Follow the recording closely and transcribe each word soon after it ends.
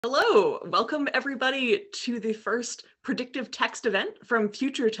Hello, welcome everybody to the first predictive text event from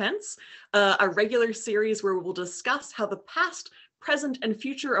Future Tense, a regular series where we'll discuss how the past, present, and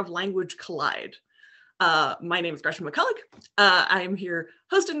future of language collide. My name is Gretchen McCulloch. I am here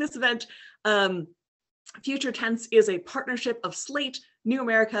hosting this event. Future Tense is a partnership of Slate, New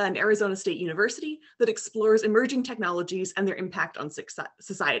America, and Arizona State University that explores emerging technologies and their impact on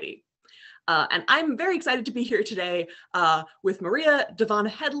society. And I'm very excited to be here today with Maria Dahvana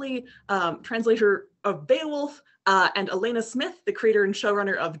Headley, translator of Beowulf, and Alena Smith, the creator and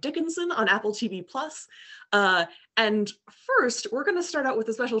showrunner of Dickinson on Apple TV+. And first, we're going to start out with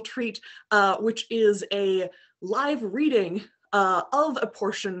a special treat, which is a live reading of a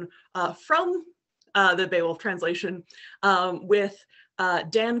portion from the Beowulf translation with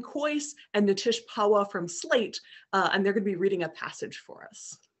Dan Coyce and Nitish Pawa from Slate, and they're going to be reading a passage for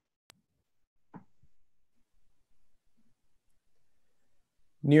us.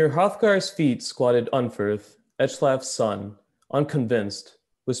 Near Hrothgar's feet squatted Unferth, Ecglaf's son, unconvinced,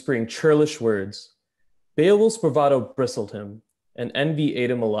 whispering churlish words. Beowulf's bravado bristled him, and envy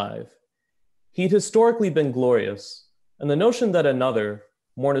ate him alive. He'd historically been glorious, and the notion that another,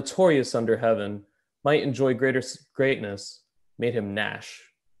 more notorious under heaven, might enjoy greater greatness made him gnash.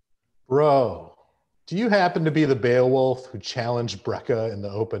 Bro, do you happen to be the Beowulf who challenged Breca in the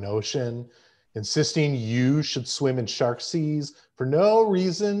open ocean, insisting you should swim in shark seas for no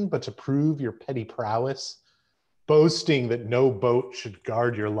reason but to prove your petty prowess, boasting that no boat should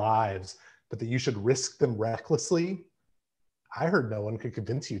guard your lives, but that you should risk them recklessly? I heard no one could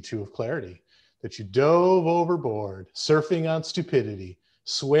convince you two of clarity, that you dove overboard, surfing on stupidity,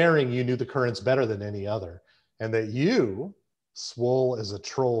 swearing you knew the currents better than any other, and that you, swole as a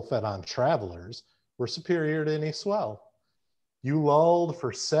troll fed on travelers, were superior to any swell. You lulled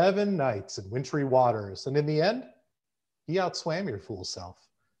for 7 nights in wintry waters, and in the end, he outswam your fool self,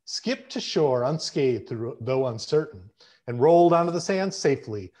 skipped to shore unscathed though uncertain, and rolled onto the sand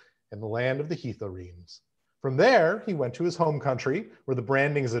safely in the land of the Heathorenes. From there, he went to his home country, where the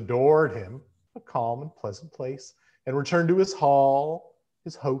Brandings adored him, a calm and pleasant place, and returned to his hall,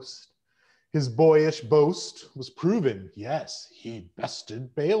 his host. His boyish boast was proven. Yes, he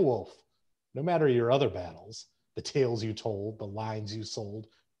bested Beowulf. No matter your other battles, the tales you told, the lines you sold,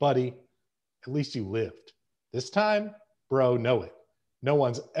 buddy, at least you lived. This time, bro, know it. No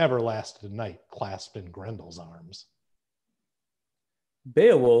one's ever lasted a night clasped in Grendel's arms.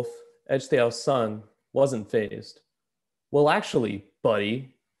 Beowulf, Ecglaf's son, wasn't fazed. Well, actually,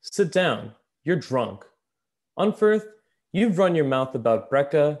 buddy, sit down. You're drunk. Unferth, you've run your mouth about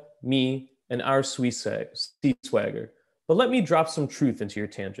Breca, me, and our sea swagger, but let me drop some truth into your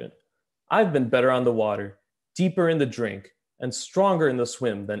tangent. I've been better on the water, deeper in the drink, and stronger in the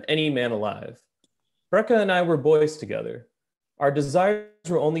swim than any man alive. Breca and I were boys together. Our desires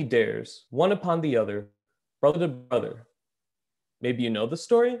were only dares, one upon the other, brother to brother. Maybe you know the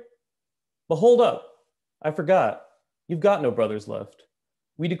story? But hold up, I forgot. You've got no brothers left.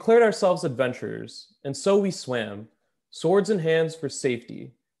 We declared ourselves adventurers, and so we swam, swords in hands for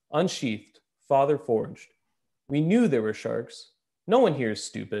safety, unsheathed, father forged. We knew there were sharks. No one here is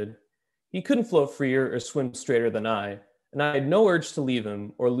stupid. He couldn't float freer or swim straighter than I, and I had no urge to leave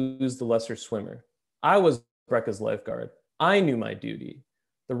him or lose the lesser swimmer. I was Breca's lifeguard. I knew my duty.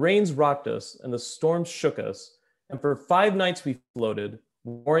 The rains rocked us and the storms shook us, and for 5 nights we floated,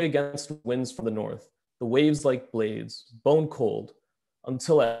 warring against winds from the north, the waves like blades, bone cold,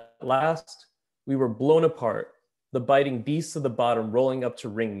 until at last we were blown apart, the biting beasts of the bottom rolling up to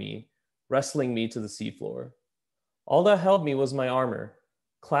wring me, wrestling me to the seafloor. All that held me was my armor,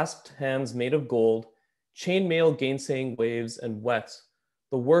 clasped hands made of gold, chainmail gainsaying waves, and wet,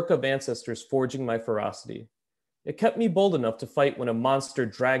 the work of ancestors forging my ferocity. It kept me bold enough to fight when a monster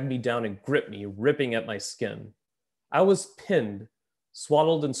dragged me down and gripped me, ripping at my skin. I was pinned,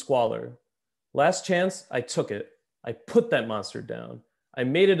 swaddled in squalor. Last chance, I took it. I put that monster down. I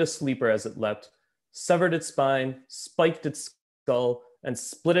made it a sleeper as it leapt, severed its spine, spiked its skull, and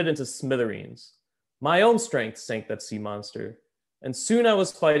split it into smithereens. My own strength sank that sea monster. And soon I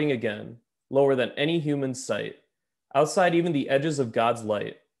was fighting again, lower than any human's sight, outside even the edges of God's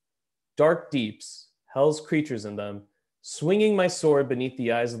light. Dark deeps, hell's creatures in them, swinging my sword beneath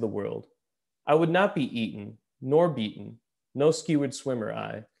the eyes of the world. I would not be eaten, nor beaten, no skewered swimmer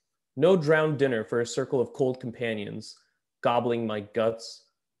I, no drowned dinner for a circle of cold companions, gobbling my guts,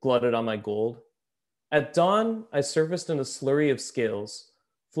 glutted on my gold. At dawn, I surfaced in a slurry of scales,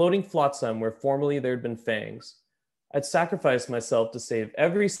 floating flotsam where formerly there had been fangs. I'd sacrificed myself to save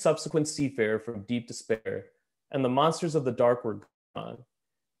every subsequent seafarer from deep despair, and the monsters of the dark were gone.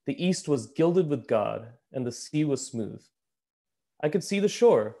 The east was gilded with God, and the sea was smooth. I could see the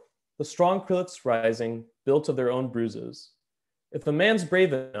shore, the strong cliffs rising, built of their own bruises. If a man's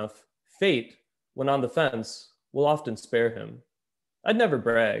brave enough, fate, when on the fence, will often spare him. I'd never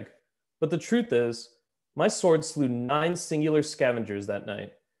brag, but the truth is, my sword slew 9 singular scavengers that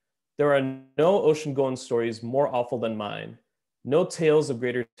night. There are no ocean-going stories more awful than mine, no tales of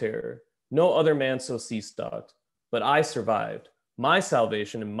greater terror, no other man so sea-stalked, but I survived, my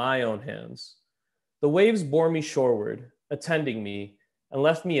salvation in my own hands. The waves bore me shoreward, attending me, and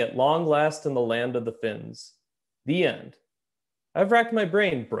left me at long last in the land of the Finns. The end. I've racked my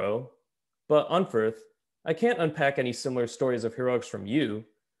brain, bro, but Unferth, I can't unpack any similar stories of heroics from you.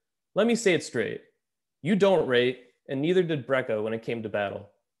 Let me say it straight. You don't rate, and neither did Brecca when it came to battle.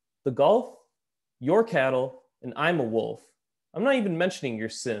 The Gulf, your cattle, and I'm a wolf. I'm not even mentioning your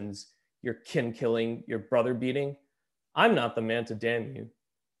sins, your kin killing, your brother beating. I'm not the man to damn you.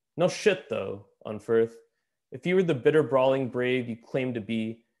 No shit though, Unferth. If you were the bitter brawling brave you claim to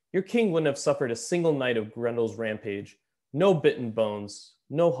be, your king wouldn't have suffered a single night of Grendel's rampage. No bitten bones,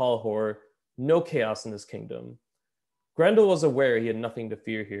 no hall horror, no chaos in this kingdom. Grendel was aware he had nothing to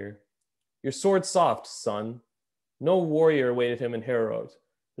fear here. Your sword soft, son. No warrior awaited him in Harrowed.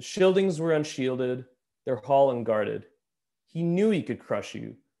 The Shieldings were unshielded, their hall unguarded. He knew he could crush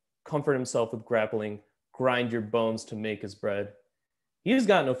you, comfort himself with grappling, grind your bones to make his bread. He has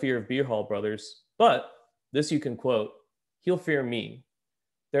got no fear of beer hall brothers, but, this you can quote, he'll fear me.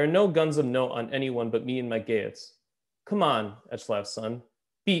 There are no guns of note on anyone but me and my Geats. Come on, Echlaf's son,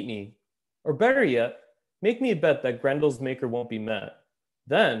 beat me. Or better yet, make me a bet that Grendel's maker won't be met.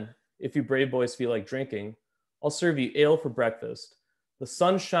 Then, if you brave boys feel like drinking, I'll serve you ale for breakfast. The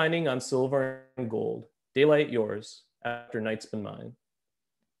sun shining on silver and gold, daylight yours, after night's been mine.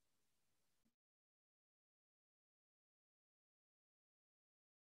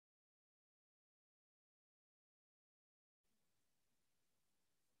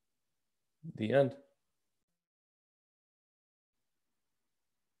 The end.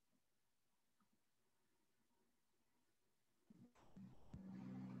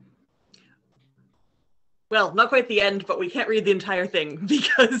 Well, not quite the end, but we can't read the entire thing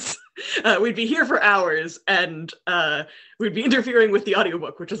because we'd be here for hours and we'd be interfering with the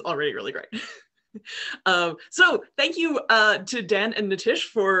audiobook, which is already really great. So thank you to Dan and Nitish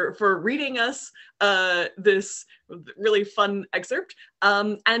for reading us this really fun excerpt.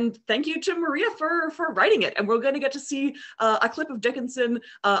 And thank you to Maria for writing it. And we're going to get to see a clip of Dickinson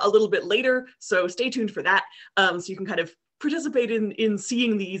a little bit later. So stay tuned for that. So you can kind of participate in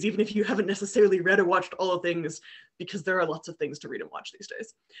seeing these, even if you haven't necessarily read or watched all the things, because there are lots of things to read and watch these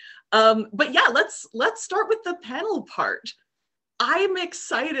days. But yeah, let's start with the panel part. I'm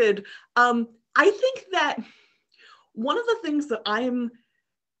excited. I think that one of the things that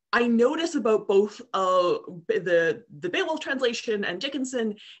I notice about both the Beowulf translation and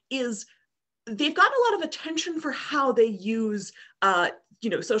Dickinson is they've gotten a lot of attention for how they use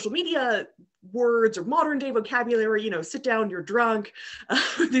social media words or modern day vocabulary, sit down, you're drunk,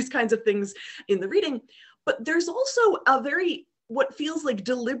 these kinds of things in the reading. But there's also a very, what feels like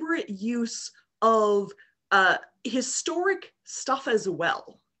deliberate use of historic stuff as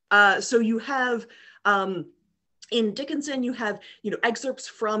well. So you have, in Dickinson, you have, excerpts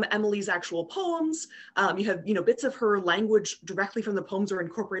from Emily's actual poems. You have, bits of her language directly from the poems are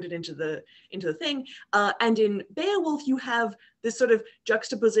incorporated into the thing. And in Beowulf, you have this sort of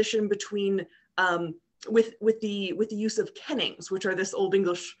juxtaposition between, with the use of kennings, which are this Old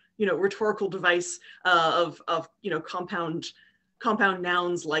English, rhetorical device of compound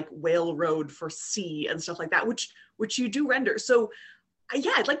nouns like whale road for sea and stuff like that, which you do render. So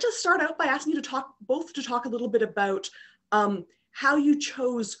yeah, I'd like to start out by asking you to talk a little bit about how you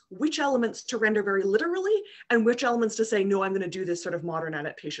chose which elements to render very literally and which elements to say, no, I'm going to do this sort of modern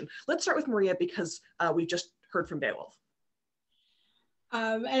adaptation. Let's start with Maria because we just heard from Beowulf.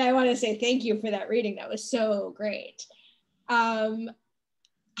 And I want to say thank you for that reading. That was so great.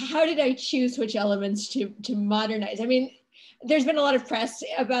 How did I choose which elements to modernize? I mean, there's been a lot of press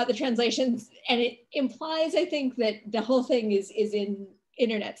about the translations, and it implies, I think, that the whole thing is in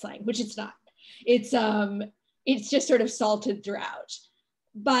internet slang, which it's not. It's just sort of salted throughout.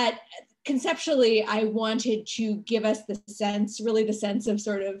 But conceptually, I wanted to give us the sense of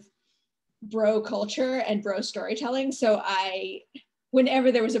sort of bro culture and bro storytelling. So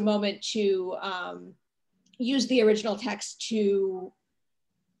whenever there was a moment to use the original text to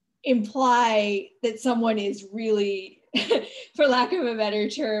imply that someone is really, for lack of a better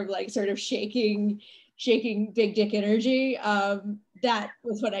term, like sort of shaking big dick energy, that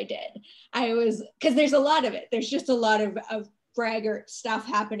was what I did. Because there's a lot of it. There's just a lot of braggart stuff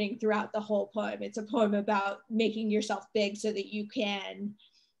happening throughout the whole poem. It's a poem about making yourself big so that you can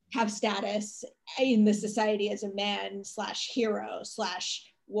have status in the society as a man slash hero slash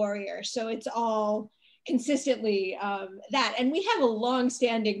warrior. So it's all consistently that. And we have a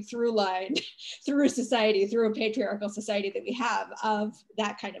long-standing through line through society, through a patriarchal society that we have of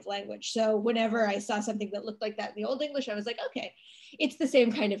that kind of language. So whenever I saw something that looked like that in the Old English, I was like, okay, it's the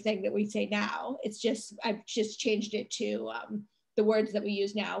same kind of thing that we say now. It's just, I've just changed it to the words that we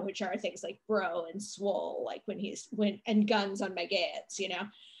use now, which are things like bro and swole, like and guns on my gates, you know.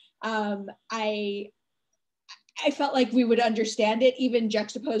 I felt like we would understand it even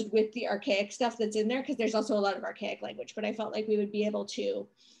juxtaposed with the archaic stuff that's in there, because there's also a lot of archaic language, but I felt like we would be able to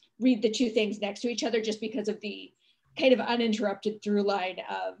read the two things next to each other just because of the kind of uninterrupted through line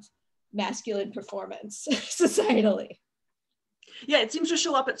of masculine performance societally. Yeah, it seems to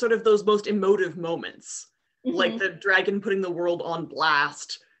show up at sort of those most emotive moments, like the dragon putting the world on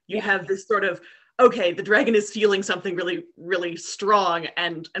blast. You have this sort of, okay, the dragon is feeling something really, really strong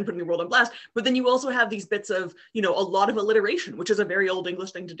and putting the world on blast. But then you also have these bits of, you know, a lot of alliteration, which is a very Old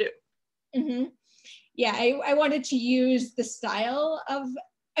English thing to do. Yeah, I wanted to use the style of,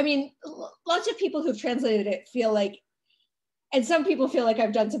 I mean, lots of people who've translated it feel like, and some people feel like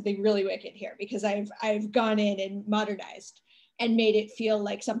I've done something really wicked here because I've gone in and modernized and made it feel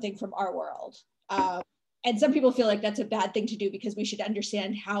like something from our world. And some people feel like that's a bad thing to do because we should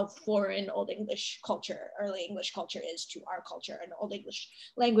understand how foreign Old English culture, early English culture is to our culture and Old English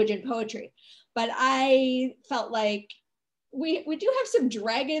language and poetry. But I felt like we do have some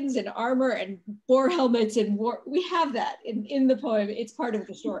dragons and armor and boar helmets and war. We have that in the poem. It's part of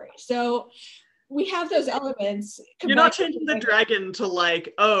the story. So we have those elements. You're not changing the dragon to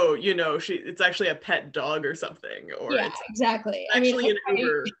like, oh, you know, it's actually a pet dog or something. Or yeah, it's exactly. actually an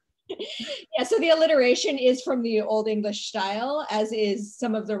ogre. Yeah, so the alliteration is from the Old English style, as is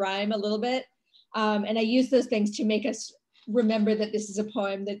some of the rhyme a little bit. And I use those things to make us remember that this is a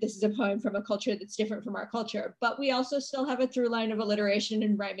poem from a culture that's different from our culture. But we also still have a through line of alliteration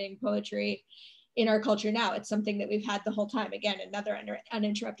and rhyming poetry in our culture now. It's something that we've had the whole time. Again, another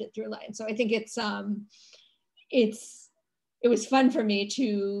uninterrupted through line. So I think it was fun for me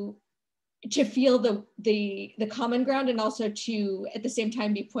to feel the common ground, and also to at the same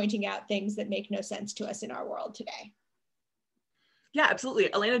time be pointing out things that make no sense to us in our world today. Yeah, absolutely.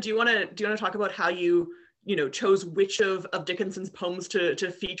 Alena, do you want to talk about how you chose which of Dickinson's poems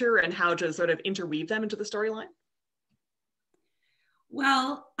to feature and how to sort of interweave them into the storyline?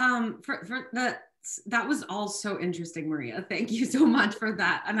 Well, that was all so interesting, Maria. Thank you so much for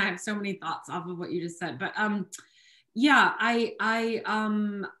that. And I have so many thoughts off of what you just said. But yeah, I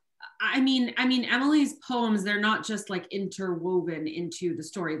mean, Emily's poems, they're not just like interwoven into the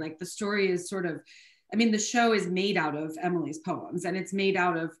story. Like the story is sort of, I mean, the show is made out of Emily's poems, and it's made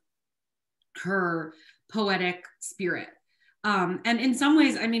out of her poetic spirit. And in some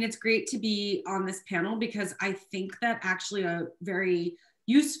ways, I mean, it's great to be on this panel because I think that actually a very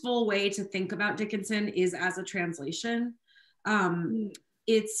useful way to think about Dickinson is as a translation.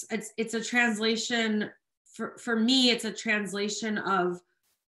 It's a translation, for me, it's a translation of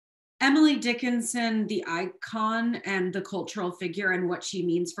Emily Dickinson, the icon and the cultural figure and what she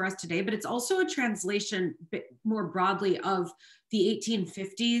means for us today, but it's also a translation more broadly of the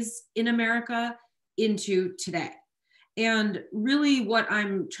 1850s in America into today. And really what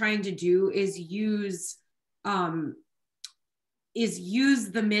I'm trying to do is use the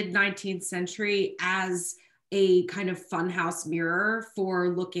mid-19th century as a kind of funhouse mirror for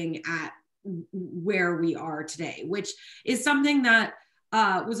looking at where we are today, which is something that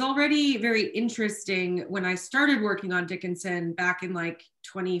was already very interesting when I started working on Dickinson back in like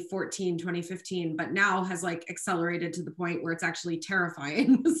 2014, 2015, but now has like accelerated to the point where it's actually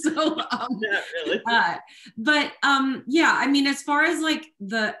terrifying. So, yeah, really. Yeah, I mean, as far as like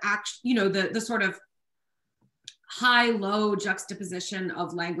the sort of high-low juxtaposition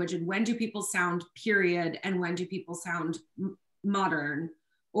of language and when do people sound period and when do people sound modern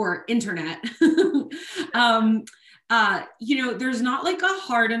or internet, there's not like a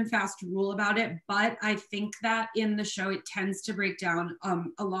hard and fast rule about it, but I think that in the show, it tends to break down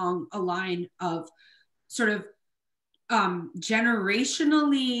along a line of sort of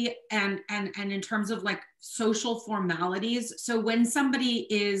generationally and in terms of like social formalities. So when somebody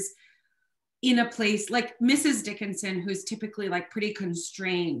is in a place like Mrs. Dickinson, who's typically like pretty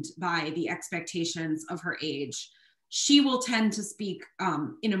constrained by the expectations of her age, she will tend to speak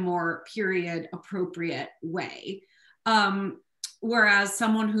in a more period appropriate way. Whereas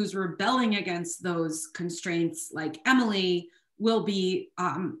someone who's rebelling against those constraints like Emily will be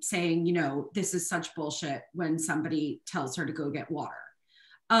saying, you know, this is such bullshit when somebody tells her to go get water.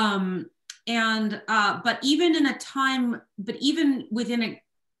 But even within a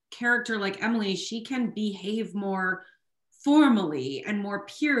character like Emily, she can behave more formally and more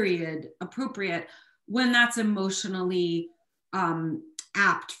period appropriate when that's emotionally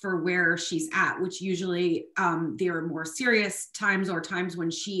apt for where she's at, which usually there are more serious times or times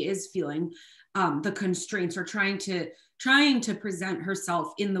when she is feeling the constraints or trying to present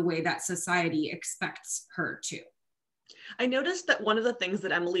herself in the way that society expects her to. I noticed that one of the things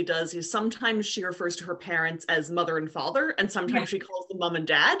that Emily does is sometimes she refers to her parents as mother and father, and sometimes she calls them mom and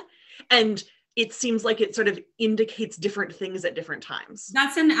dad. And it seems like it sort of indicates different things at different times.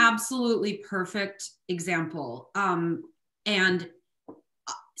 That's an absolutely perfect example. And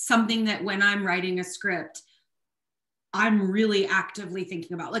something that when I'm writing a script, I'm really actively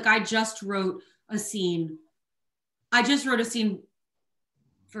thinking about. Like I just wrote a scene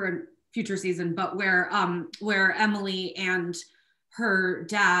for a future season, but where Emily and her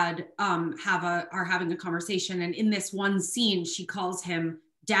dad are having a conversation, and in this one scene she calls him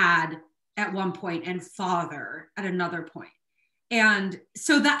dad at one point and father at another point. And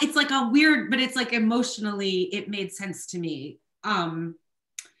so that it's like a weird, but it's like emotionally it made sense to me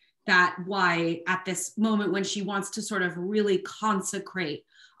that why at this moment when she wants to sort of really consecrate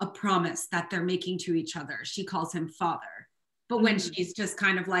a promise that they're making to each other, she calls him father. But when she's just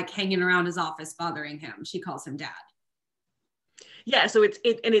kind of like hanging around his office bothering him, she calls him dad. Yeah, so it's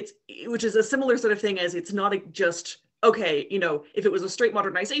which is a similar sort of thing as it's not just, okay, you know, if it was a straight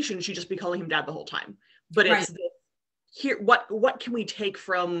modernization, she'd just be calling him dad the whole time. But it's right. Here, what can we take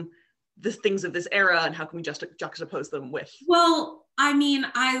from the things of this era and how can we just juxtapose them with? Well, I mean,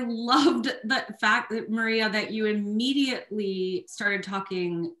 I loved the fact that, Maria, that you immediately started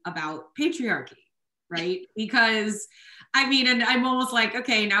talking about patriarchy, right? Because I mean, and I'm almost like,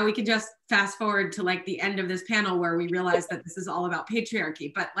 okay, now we can just fast forward to like the end of this panel where we realize that this is all about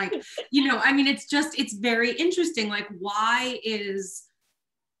patriarchy. But like, you know, I mean, it's very interesting. Like, why is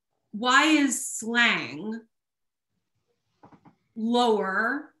slang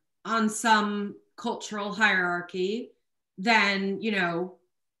lower on some cultural hierarchy than, you know,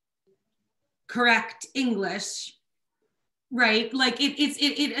 correct English, right? Like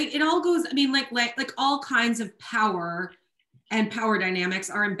it all goes, I mean, like all kinds of power and power dynamics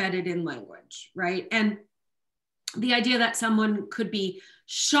are embedded in language, right? And the idea that someone could be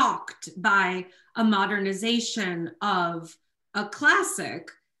shocked by a modernization of a classic,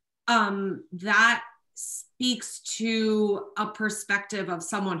 that speaks to a perspective of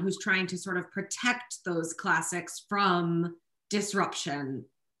someone who's trying to sort of protect those classics from disruption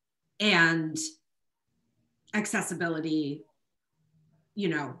and accessibility, you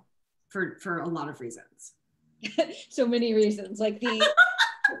know, for a lot of reasons. So many reasons, like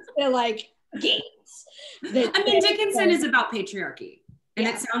they're like games. I mean, Dickinson is about patriarchy, and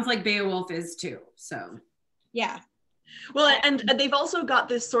it sounds like Beowulf is too. So, yeah. Well, and they've also got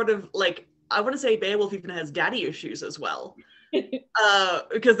this sort of like, I want to say Beowulf even has daddy issues as well.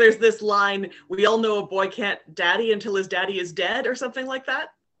 Because there's this line, we all know a boy can't daddy until his daddy is dead, or something like that.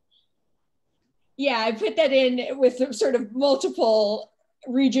 Yeah, I put that in with sort of multiple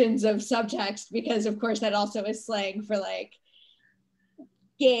regions of subtext because of course that also is slang for like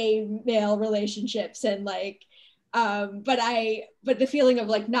gay male relationships and like but the feeling of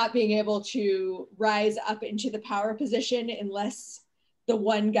like not being able to rise up into the power position unless the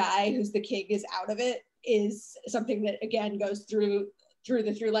one guy who's the king is out of it is something that again goes through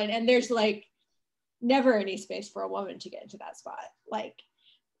the through line, and there's like never any space for a woman to get into that spot. Like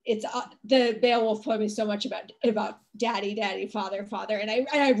it's the Beowulf poem is so much about daddy, father, and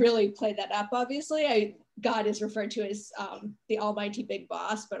I really played that up. Obviously, God is referred to as the almighty big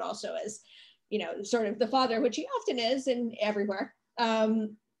boss, but also as, you know, sort of the father, which he often is and everywhere.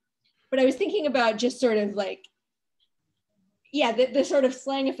 But I was thinking about just sort of like, yeah, the sort of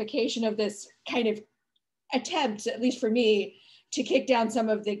slangification of this kind of attempt, at least for me, to kick down some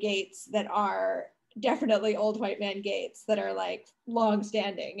of the gates that are definitely old white man gates that are like long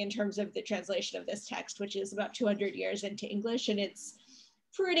standing in terms of the translation of this text, which is about 200 years into English. And it's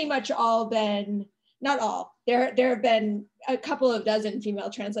pretty much all been, not all, there have been a couple of dozen female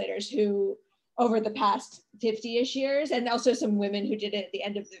translators who over the past 50-ish years, and also some women who did it at the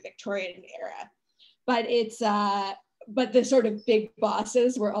end of the Victorian era. But it's, but the sort of big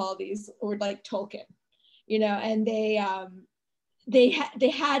bosses were all these, were like Tolkien, you know, and they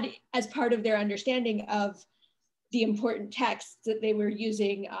had as part of their understanding of the important texts that they were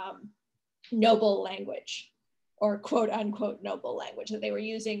using noble language, or quote unquote noble language, that they were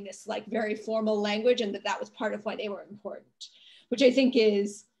using this like very formal language, and that was part of why they were important. which I think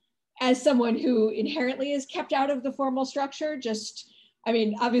is, as someone who inherently is kept out of the formal structure, I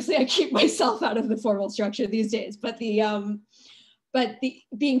mean, obviously I keep myself out of the formal structure these days, but the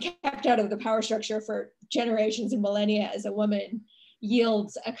being kept out of the power structure for generations and millennia as a woman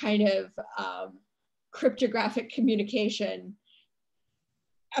yields a kind of cryptographic communication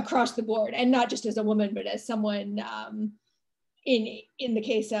across the board, and not just as a woman, but as someone, in the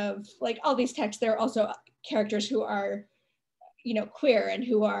case of like all these texts, there are also characters who are, you know, queer and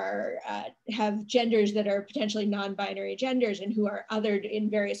who are have genders that are potentially non-binary genders and who are othered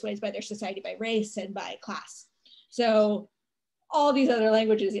in various ways by their society, by race and by class. So all these other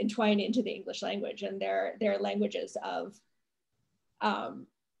languages entwine into the English language, and they're languages of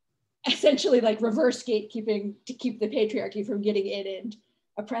essentially like reverse gatekeeping to keep the patriarchy from getting in and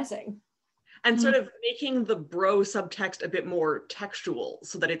oppressing. And sort of making the bro subtext a bit more textual,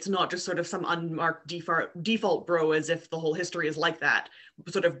 so that it's not just sort of some unmarked default bro as if the whole history is like that,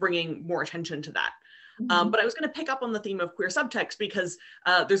 sort of bringing more attention to that. But I was going to pick up on the theme of queer subtext because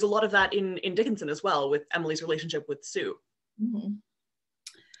there's a lot of that in Dickinson as well, with Emily's relationship with Sue.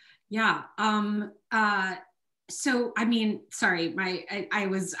 Yeah. So I mean, sorry,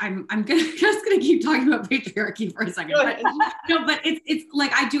 I'm just gonna keep talking about patriarchy for a second. But, no, but it's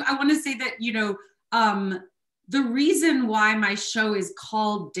like I want to say that, you know, the reason why my show is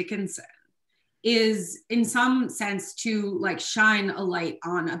called Dickinson is in some sense to like shine a light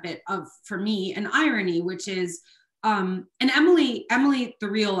on a bit of, for me, an irony, which is and Emily, the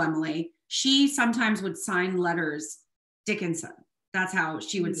real Emily, she sometimes would sign letters Dickinson. That's how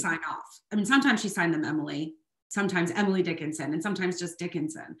she would sign off. I mean, sometimes she signed them Emily, sometimes Emily Dickinson, and sometimes just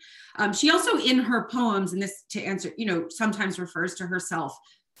Dickinson. She also, in her poems, and this to answer, you know, sometimes refers to herself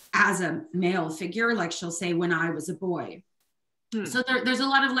as a male figure, like she'll say, when I was a boy. So there's a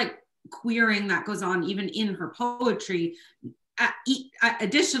lot of like queering that goes on even in her poetry.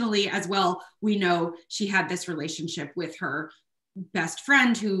 Additionally, as well, we know she had this relationship with her best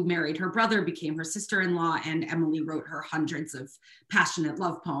friend who married her brother, became her sister-in-law, and Emily wrote her hundreds of passionate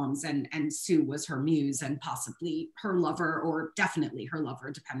love poems, and Sue was her muse and possibly her lover, or definitely her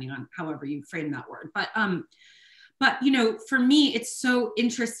lover, depending on however you frame that word. But you know, for me, it's so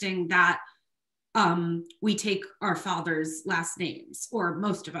interesting that we take our father's last names, or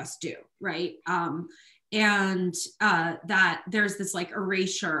most of us do, right? And that there's this like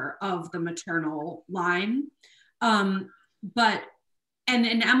erasure of the maternal line. But, and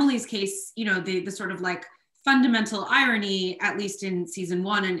in Emily's case, you know, the sort of like fundamental irony, at least in season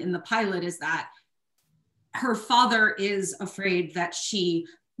 1 and in the pilot, is that her father is afraid that she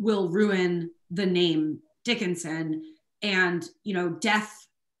will ruin the name Dickinson, and, you know, death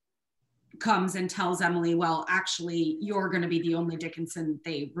comes and tells Emily, well, actually, you're going to be the only Dickinson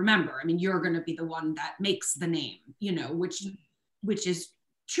they remember. I mean, you're going to be the one that makes the name, you know, which is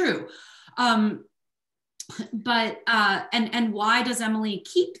true. But and why does Emily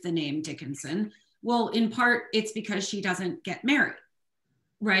keep the name Dickinson? Well, in part, it's because she doesn't get married,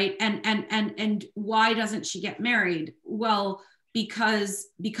 right? And why doesn't she get married? Well, because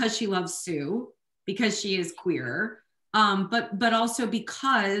she loves Sue, because she is queer, but also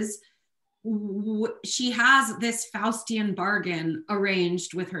because she has this Faustian bargain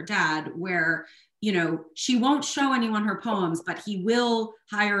arranged with her dad where, you know, she won't show anyone her poems, but he will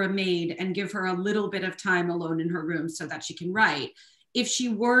hire a maid and give her a little bit of time alone in her room so that she can write. If she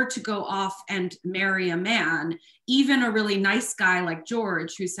were to go off and marry a man, even a really nice guy like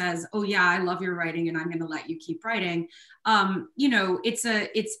George, who says, oh yeah, I love your writing and I'm going to let you keep writing, you know,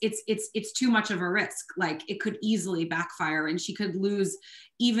 it's too much of a risk. Like, it could easily backfire and she could lose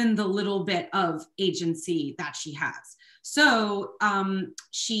even the little bit of agency that she has. So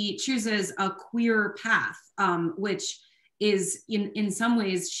she chooses a queer path, which is in some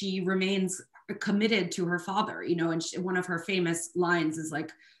ways, she remains committed to her father, you know, and one of her famous lines is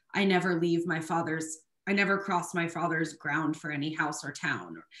like, I never cross my father's ground for any house or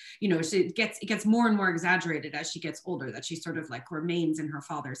town. Or, you know, it gets more and more exaggerated as she gets older, that she sort of like remains in her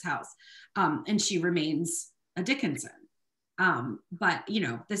father's house, and she remains a Dickinson. But you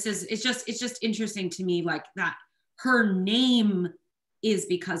know, it's just interesting to me, like, that her name is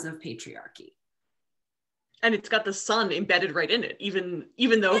because of patriarchy. And it's got the sun embedded right in it,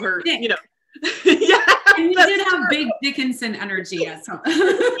 even though her, Dick. You know, yeah. And we did have big Dickinson energy at some.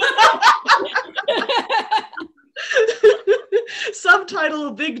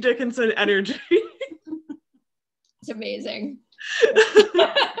 Subtitle: Big Dickinson energy. It's amazing.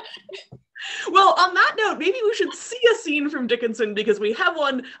 Well, on that note, maybe we should see a scene from Dickinson, because we have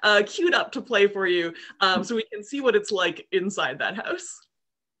one queued up to play for you, so we can see what it's like inside that house.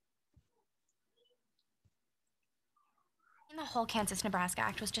 The whole Kansas-Nebraska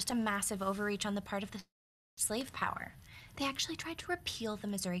Act was just a massive overreach on the part of the slave power. They actually tried to repeal the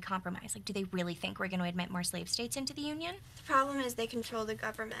Missouri Compromise. Like, do they really think we're going to admit more slave states into the Union? The problem is they control the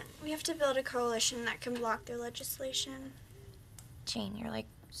government. We have to build a coalition that can block their legislation. Jane, you're like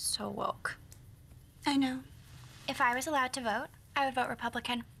so woke. I know. If I was allowed to vote, I would vote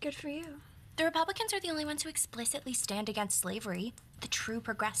Republican. Good for you. The Republicans are the only ones who explicitly stand against slavery. The true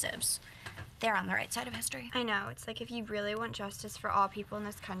progressives. They're on the right side of history. I know. It's like if you really want justice for all people in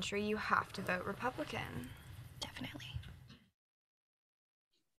this country, you have to vote Republican. Definitely.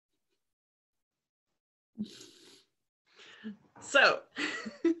 So,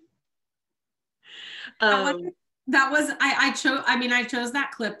 I chose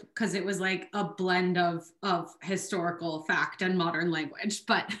that clip because it was like a blend of historical fact and modern language,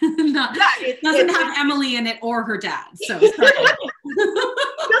 but it doesn't have Emily in it or her dad. So sorry.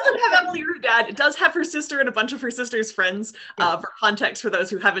 It doesn't have Emily or her dad. It does have her sister and a bunch of her sister's friends. For context, for those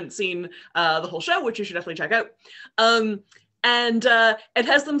who haven't seen the whole show, which you should definitely check out. And it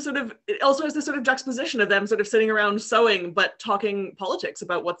has them it also has this sort of juxtaposition of them sort of sitting around sewing, but talking politics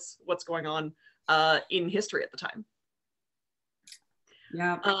about what's going on in history at the time.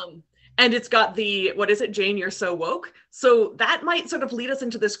 Yeah. And it's got the, what is it, Jane, you're so woke? So that might sort of lead us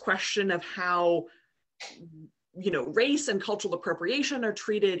into this question of how, race and cultural appropriation are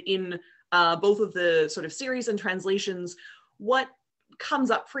treated in both of the sort of series and translations. What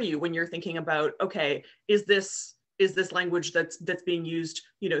comes up for you when you're thinking about, okay, is this language that's being used,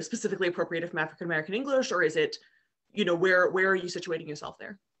 specifically appropriated from African American English, or is it, where are you situating yourself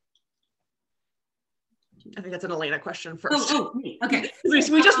there? I think that's an Alena question first. Oh, okay. we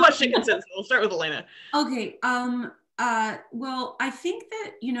just watched Dickinson, so we'll start with Alena. Okay. Well, I think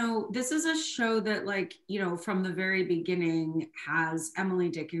that, this is a show that, like, from the very beginning has Emily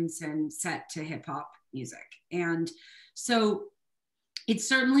Dickinson set to hip hop music. And so it's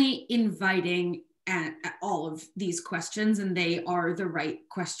certainly inviting at all of these questions, and they are the right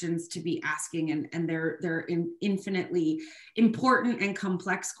questions to be asking, and they're infinitely important and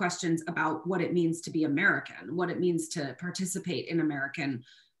complex questions about what it means to be American, what it means to participate in American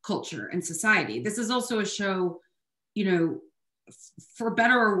culture and society. This is also a show, for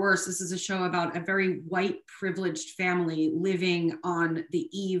better or worse, this is a show about a very white privileged family living on the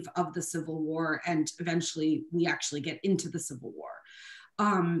eve of the Civil War, and eventually we actually get into the Civil War.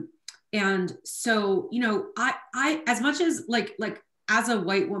 And so, I as much as like as a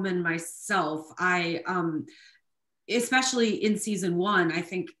white woman myself, I, especially in season 1, I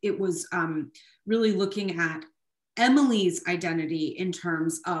think it was really looking at Emily's identity in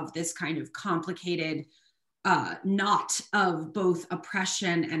terms of this kind of complicated knot of both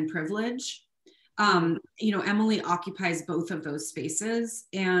oppression and privilege. Emily occupies both of those spaces,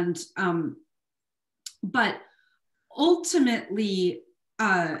 and but ultimately,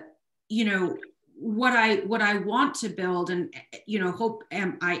 what I want to build, and hope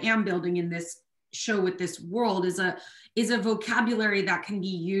I am building in this show with this world, is a vocabulary that can be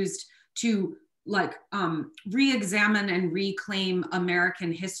used to re-examine and reclaim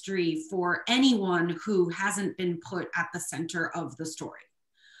American history for anyone who hasn't been put at the center of the story.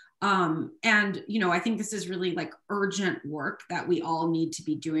 And I think this is really urgent work that we all need to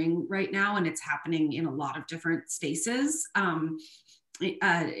be doing right now, and it's happening in a lot of different spaces.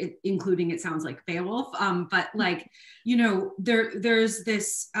 Including, it sounds like, Beowulf, but there's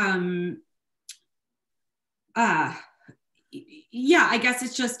this I guess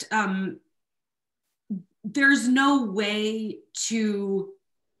it's just there's no way to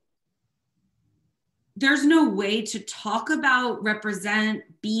talk about, represent,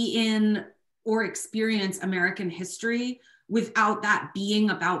 be in, or experience American history without that being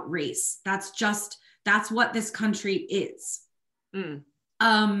about race. That's what this country is.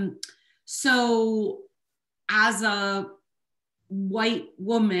 So as a white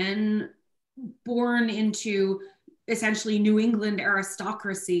woman born into essentially New England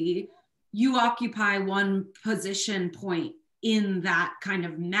aristocracy, you occupy one position point in that kind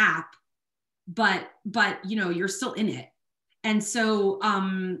of map, but you're still in it. And so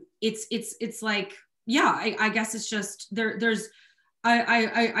it's like, I guess it's just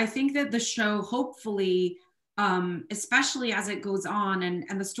I think that the show, hopefully, especially as it goes on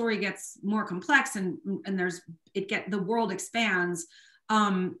and the story gets more complex and the world expands,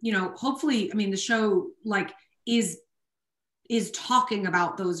 hopefully, the show is talking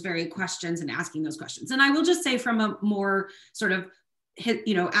about those very questions and asking those questions. And I will just say, from a more sort of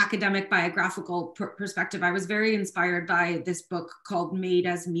academic biographical perspective, I was very inspired by this book called Maid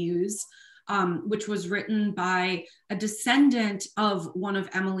as Muse, which was written by a descendant of one of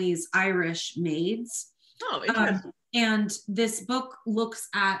Emily's Irish maids. Oh, interesting. And this book looks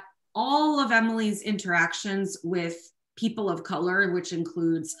at all of Emily's interactions with people of color, which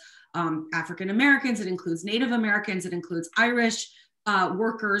includes African Americans, it includes Native Americans, it includes Irish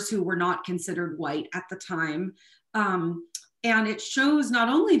workers who were not considered white at the time. And it shows not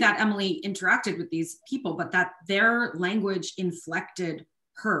only that Emily interacted with these people, but that their language inflected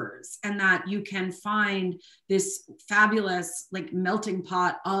hers, and that you can find this fabulous like melting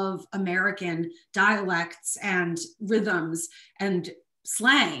pot of American dialects and rhythms and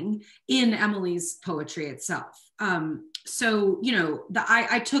slang in Emily's poetry itself. So, you know,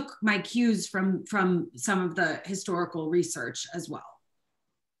 I took my cues from some of the historical research as well.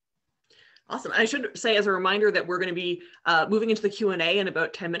 Awesome. I should say as a reminder that we're going to be moving into the Q&A in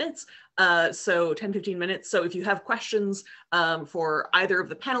about 10 minutes. So 10, 15 minutes. So if you have questions for either of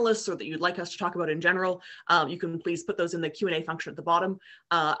the panelists or that you'd like us to talk about in general, you can please put those in the Q&A function at the bottom,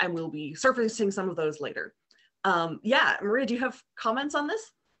 and we'll be surfacing some of those later. Yeah, Maria, do you have comments on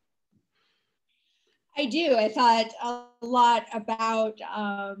this? I do. I thought a lot about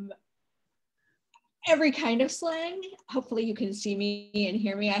every kind of slang. Hopefully you can see me and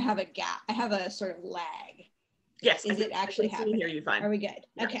hear me. I have a gap. I have a sort of lag. Yes. Is it actually happening? Hear you fine. Are we good?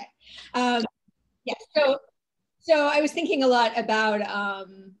 Yeah. Okay. Yeah. So I was thinking a lot about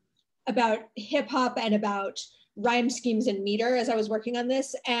hip hop and about rhyme schemes and meter as I was working on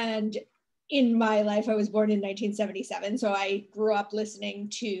this. And in my life, I was born in 1977, so I grew up listening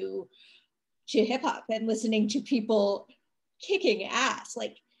to hip hop and listening to people kicking ass,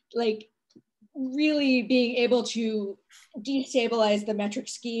 like really being able to destabilize the metric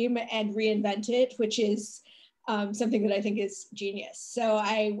scheme and reinvent it, which is something that I think is genius. So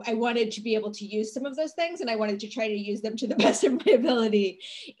I wanted to be able to use some of those things, and I wanted to try to use them to the best of my ability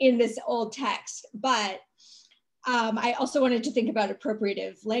in this old text. But I also wanted to think about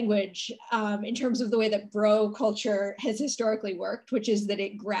appropriative language in terms of the way that bro culture has historically worked, which is that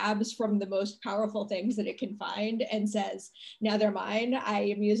it grabs from the most powerful things that it can find and says, now they're mine. I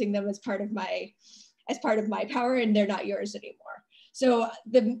am using them as part of my power, and they're not yours anymore. So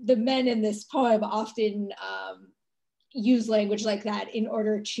the men in this poem often use language like that in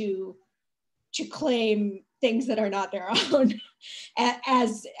order to claim things that are not their own,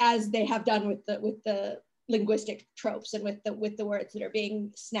 as they have done with the linguistic tropes and with the words that are being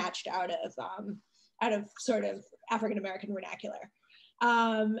snatched out of sort of African American vernacular.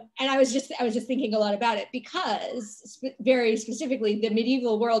 And I was just thinking a lot about it because very specifically the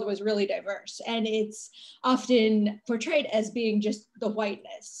medieval world was really diverse, and it's often portrayed as being just the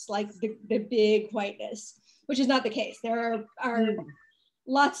whiteness, like the big whiteness, which is not the case. There are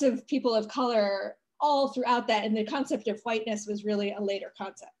lots of people of color all throughout that, and the concept of whiteness was really a later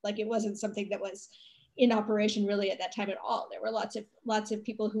concept. Like it wasn't something that was in operation really at that time at all. There were lots of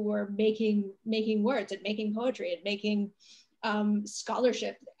people who were making words and making poetry and making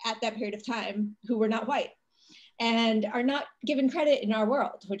scholarship at that period of time who were not white and are not given credit in our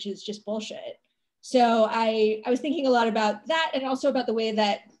world, which is just bullshit. So I was thinking a lot about that, and also about the way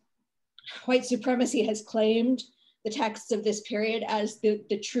that white supremacy has claimed the texts of this period as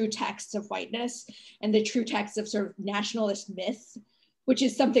the true texts of whiteness and the true texts of sort of nationalist myth, which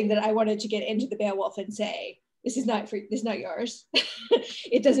is something that I wanted to get into the Beowulf and say, this is not yours.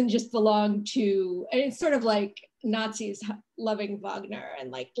 It doesn't just belong to, and it's sort of like Nazis loving Wagner and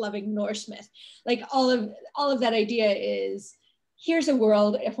like loving Norse myth. Like all of that idea is, here's a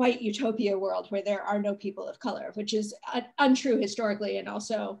world, a white utopia world where there are no people of color, which is untrue historically and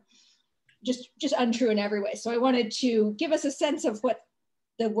also just untrue in every way. So I wanted to give us a sense of what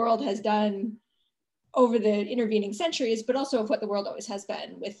the world has done over the intervening centuries, but also of what the world always has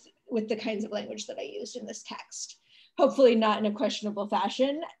been with the kinds of language that I used in this text. Hopefully not in a questionable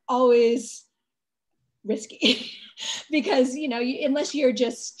fashion, always risky, because unless you're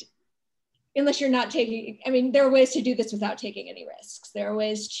not taking, I mean, there are ways to do this without taking any risks. There are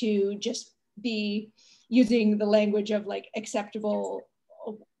ways to just be using the language of like acceptable,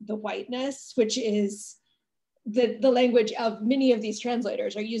 the whiteness, which is the language of many of these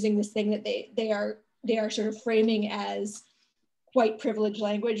translators are using this thing that they are sort of framing as white privilege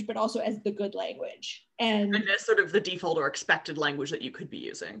language, but also as the good language. And as sort of the default or expected language that you could be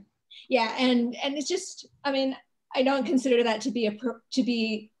using. Yeah, and it's just, I mean, I don't consider that to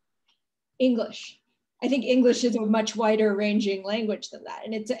be English. I think English is a much wider ranging language than that.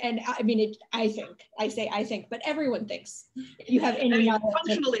 I think, but everyone thinks. If you have any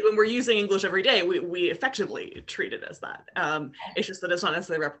functionally, when we're using English every day, we effectively treat it as that. It's just that it's not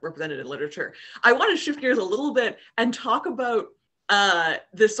necessarily represented in literature. I want to shift gears a little bit and talk about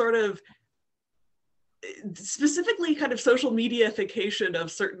this sort of specifically kind of social mediaification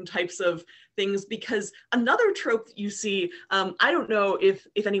of certain types of things, because another trope that you see, I don't know if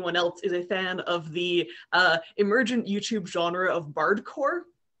anyone else is a fan of the emergent YouTube genre of bardcore,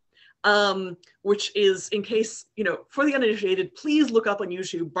 which is, in case, for the uninitiated, please look up on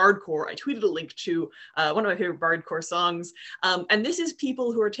YouTube bardcore. I tweeted a link to one of my favorite bardcore songs. And this is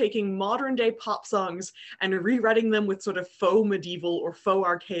people who are taking modern day pop songs and rewriting them with sort of faux medieval or faux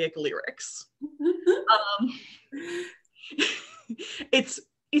archaic lyrics.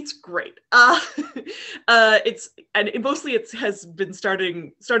 It's great. Mostly it has been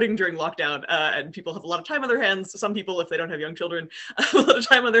starting during lockdown, and people have a lot of time on their hands. Some people, if they don't have young children, have a lot of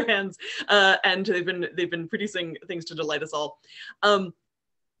time on their hands, and they've been producing things to delight us all.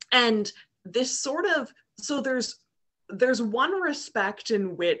 And this sort of, so there's one respect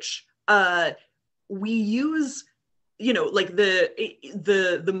in which we use, like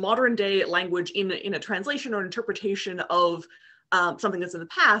the modern day language in a translation or interpretation of something that's in the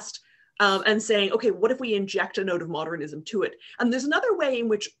past, and saying, okay, what if we inject a note of modernism to it? And there's another way in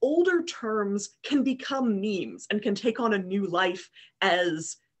which older terms can become memes and can take on a new life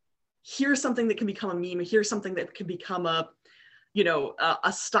as, here's something that can become a meme, here's something that can become a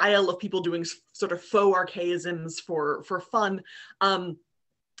style of people doing sort of faux archaisms for fun.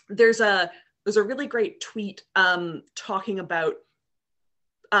 There's a really great tweet talking about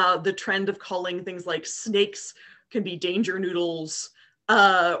the trend of calling things like snakes can be danger noodles,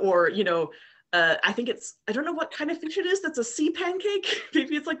 or I think it's, I don't know what kind of fish it is that's a sea pancake.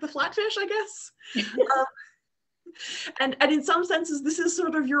 Maybe it's like the flatfish, I guess. And in some senses, this is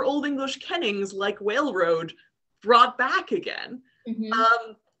sort of your Old English kennings, like whale road, brought back again.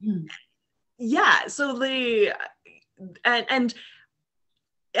 Mm-hmm. Yeah, so and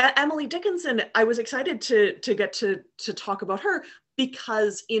Emily Dickinson, I was excited to get to talk about her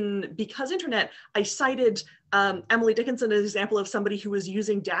because internet, I cited Emily Dickinson as an example of somebody who was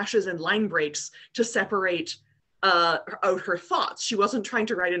using dashes and line breaks to separate out her thoughts. She wasn't trying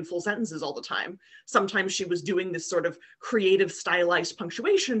to write in full sentences all the time. Sometimes she was doing this sort of creative, stylized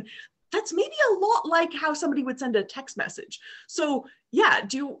punctuation. That's maybe a lot like how somebody would send a text message. So yeah,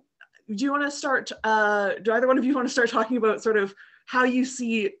 do you want to start, do either one of you want to start talking about sort of how you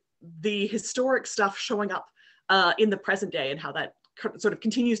see the historic stuff showing up in the present day and how that sort of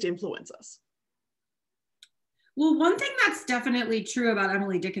continues to influence us? Well, one thing that's definitely true about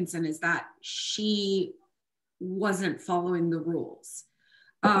Emily Dickinson is that she wasn't following the rules.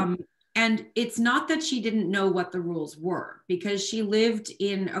 And it's not that she didn't know what the rules were, because she lived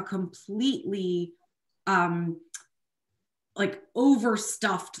in a completely like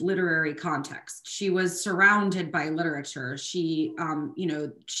overstuffed literary context. She was surrounded by literature. She,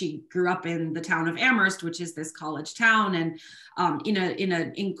 she grew up in the town of Amherst, which is this college town, and in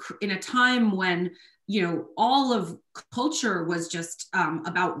a time when all of culture was just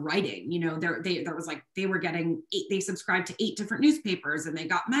about writing. There was like, they subscribed to 8 different newspapers, and they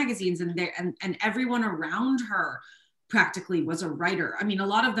got magazines, and everyone around her practically was a writer. I mean, a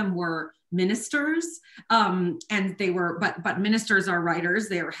lot of them were ministers, and they were, but ministers are writers.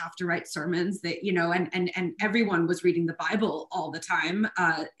 They have to write sermons. And everyone was reading the Bible all the time.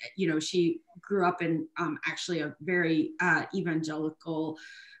 She grew up in actually a very evangelical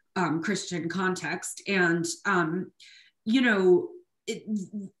Christian context, and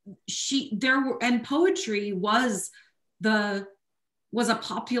poetry was a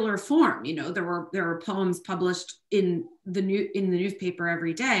popular form. There were poems published in the newspaper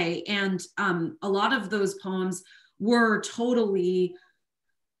every day, and a lot of those poems were totally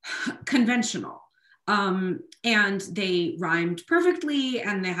conventional. And they rhymed perfectly,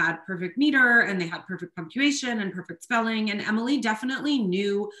 and they had perfect meter, and they had perfect punctuation and perfect spelling. And Emily definitely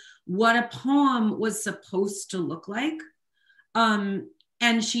knew what a poem was supposed to look like. And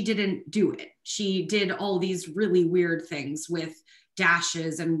she didn't do it. She did all these really weird things with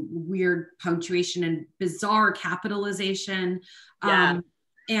dashes and weird punctuation and bizarre capitalization. Yeah.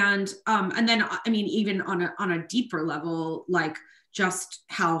 And then, I mean, even on a deeper level, like just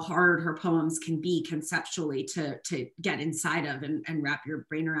how hard her poems can be conceptually to get inside of and wrap your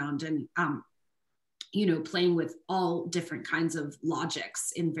brain around, and playing with all different kinds of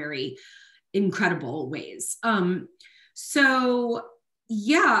logics in very incredible ways. So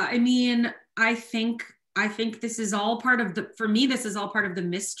yeah, I mean, I think this is all part of for me, this is all part of the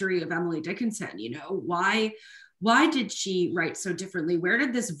mystery of Emily Dickinson. Why did she write so differently? Where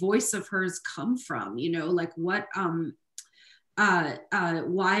did this voice of hers come from? Like what,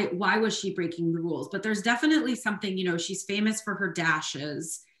 why was she breaking the rules? But there's definitely something, she's famous for her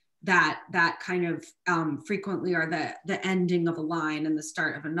dashes, that kind of frequently are the ending of a line and the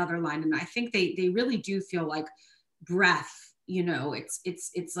start of another line. And I think they really do feel like breath. You know,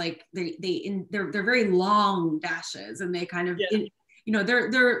 it's like they're very long dashes, and they kind of, you know,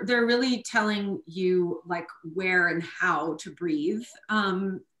 they're really telling you like where and how to breathe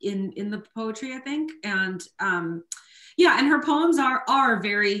in the poetry, I think. And yeah, and her poems are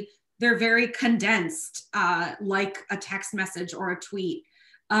very, they're very condensed, like a text message or a tweet.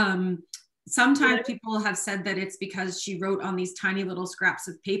 Sometimes people have said that it's because she wrote on these tiny little scraps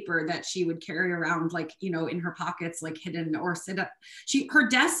of paper that she would carry around, like, you know, in her pockets, like hidden or sit up. Her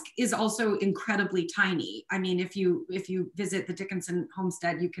desk is also incredibly tiny. I mean, if you visit the Dickinson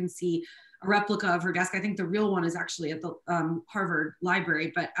homestead, you can see a replica of her desk. I think the real one is actually at the Harvard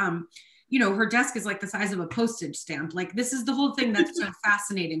Library, but you know, her desk is like the size of a postage stamp. Like, this is the whole thing that's so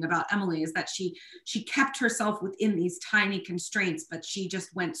fascinating about Emily, is that she kept herself within these tiny constraints, but she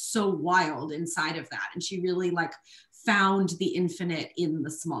just went so wild inside of that. And she really like found the infinite in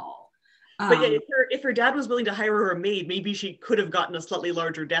the small. But yeah, if her dad was willing to hire her a maid, maybe she could have gotten a slightly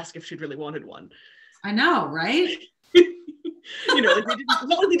larger desk if she'd really wanted one. I know, right? You know, like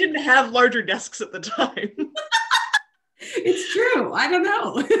they didn't have larger desks at the time. It's true. I don't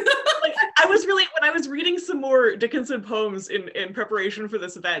know. Like, when I was reading some more Dickinson poems in preparation for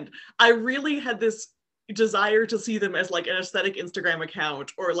this event, I really had this desire to see them as like an aesthetic Instagram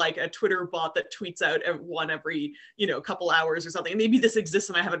account, or like a Twitter bot that tweets out one every, you know, couple hours or something. And maybe this exists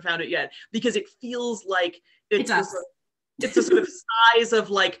and I haven't found it yet, because it feels like it's the sort of size of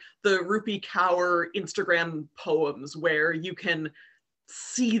like the Rupi Kaur Instagram poems, where you can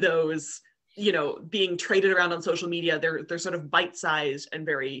see those, you know, being traded around on social media. They're sort of bite-sized and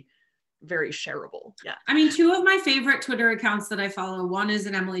very, very shareable. Yeah. I mean, two of my favorite Twitter accounts that I follow, one is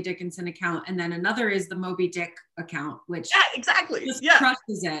an Emily Dickinson account, and then another is the Moby Dick account, which exactly just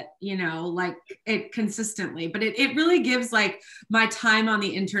crushes it, you know, like it consistently. But it really gives like my time on the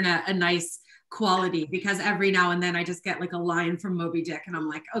internet a nice quality, because every now and then I just get like a line from Moby Dick and I'm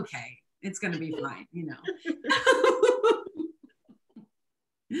like, okay, it's gonna be fine, you know.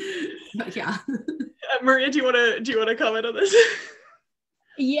 But yeah. Maria, do you want to comment on this?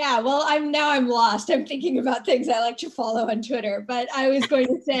 Yeah, well, I'm lost. I'm thinking about things I like to follow on Twitter, but I was going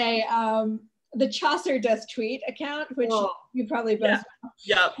to say the Chaucer Does Tweet account, which you probably both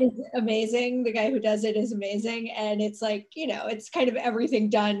know, is amazing. The guy who does it is amazing, and it's like, you know, it's kind of everything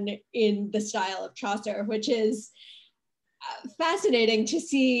done in the style of Chaucer, which is fascinating to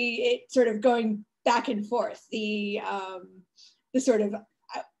see it sort of going back and forth. The sort of,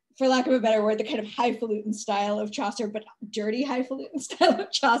 for lack of a better word, the kind of highfalutin style of Chaucer, but dirty highfalutin style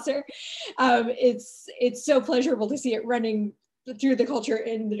of Chaucer. It's so pleasurable to see it running through the culture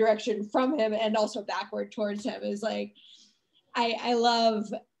in the direction from him and also backward towards him. Is like, I love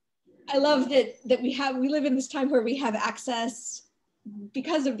that we live in this time where we have access,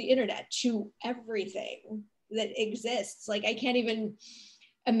 because of the internet, to everything that exists. Like, I can't even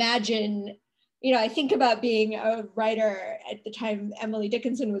imagine, you know, I think about being a writer at the time Emily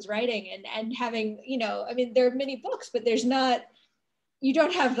Dickinson was writing, and having, you know, I mean, there are many books, but you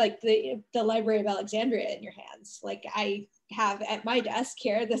don't have like the Library of Alexandria in your hands. Like I have at my desk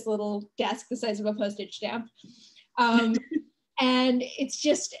here, this little desk the size of a postage stamp. And it's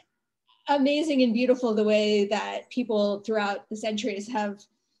just amazing and beautiful the way that people throughout the centuries have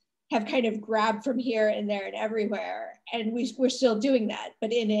kind of grabbed from here and there and everywhere. And we're still doing that,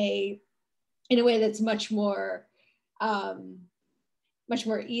 but in a way that's much more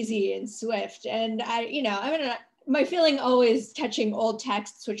easy and swift. And my feeling always touching old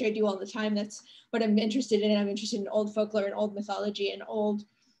texts, which I do all the time. That's what I'm interested in. I'm interested in old folklore and old mythology and old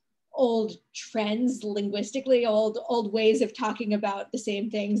trends linguistically, old ways of talking about the same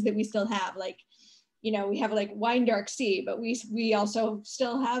things that we still have. Like, you know, we have like wine dark sea, but we also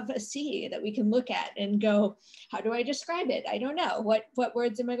still have a sea that we can look at and go, how do I describe it? I don't know. What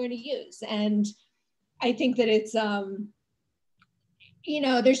words am I going to use? And I think that it's, you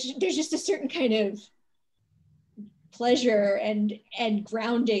know, there's just a certain kind of pleasure and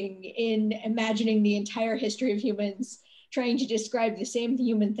grounding in imagining the entire history of humans trying to describe the same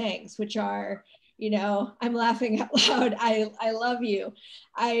human things, which are, you know, I'm laughing out loud, I love you,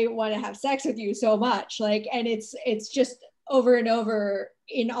 I want to have sex with you so much. Like, and it's just over and over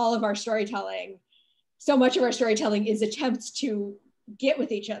in all of our storytelling. So much of our storytelling is attempts to get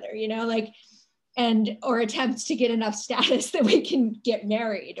with each other, you know, like, or attempts to get enough status that we can get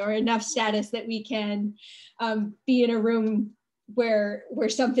married, or enough status that we can be in a room where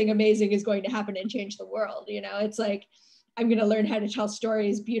something amazing is going to happen and change the world. You know, it's like, I'm going to learn how to tell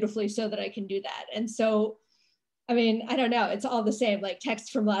stories beautifully so that I can do that. And so I mean, I don't know. It's all the same, like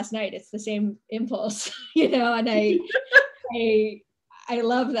text from last night. It's the same impulse, you know, and I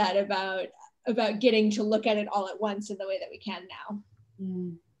love that about getting to look at it all at once in the way that we can now.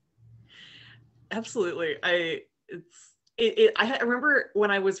 Mm. Absolutely. I remember when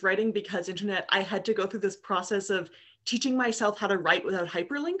I was writing Because Internet, I had to go through this process of teaching myself how to write without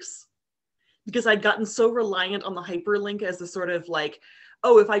hyperlinks, because I'd gotten so reliant on the hyperlink as the sort of like,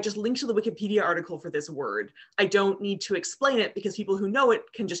 oh, if I just link to the Wikipedia article for this word, I don't need to explain it because people who know it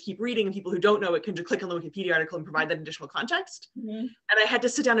can just keep reading, and people who don't know it can just click on the Wikipedia article and provide that additional context. Mm-hmm. And I had to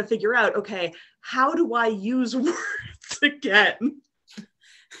sit down and figure out, okay, how do I use words again?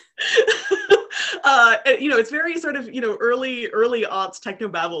 You know, it's very sort of, you know, early aughts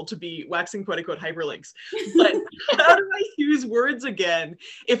technobabble to be waxing quote unquote hyperlinks. But how do I use words again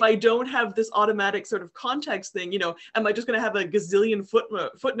if I don't have this automatic sort of context thing? You know, am I just going to have a gazillion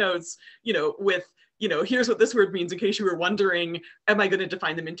footnotes, you know, with, you know, here's what this word means in case you were wondering? Am I going to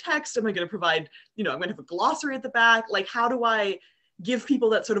define them in text? Am I going to provide, you know, I'm going to have a glossary at the back? Like, how do I give people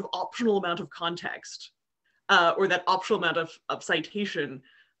that sort of optional amount of context or that optional amount of citation?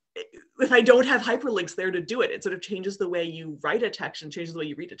 If I don't have hyperlinks there to do it, it sort of changes the way you write a text and changes the way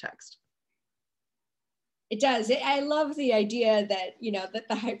you read a text. It does. I love the idea that, you know, that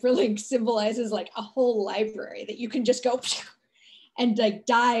the hyperlink symbolizes like a whole library that you can just go and like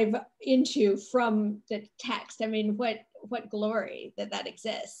dive into from the text. I mean, what glory that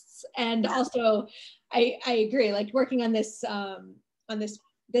exists. And also, I agree. Like working on this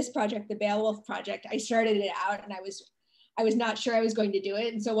project, the Beowulf project, I started it out and I was not sure I was going to do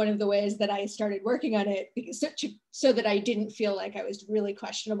it. And so one of the ways that I started working on it, because so that I didn't feel like I was really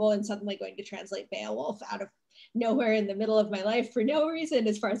questionable and suddenly going to translate Beowulf out of nowhere in the middle of my life for no reason,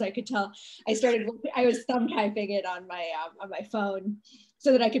 as far as I could tell, I was thumb typing it on my phone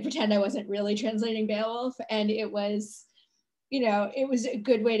so that I could pretend I wasn't really translating Beowulf. And it was, you know, it was a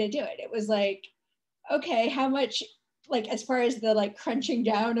good way to do it. It was like, okay, how much, like, as far as the like crunching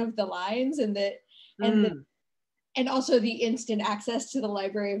down of the lines and also the instant access to the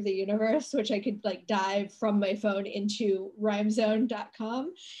Library of the Universe, which I could like dive from my phone into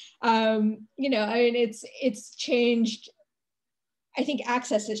rhymezone.com. You know, I mean, it's changed. I think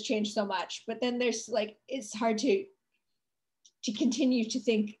access has changed so much, but then there's like, it's hard to continue to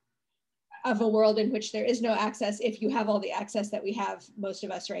think of a world in which there is no access if you have all the access that we have, most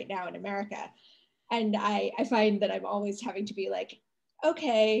of us right now in America. And I find that I'm always having to be like,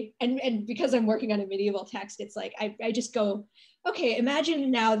 okay, and because I'm working on a medieval text, it's like I just go, okay, imagine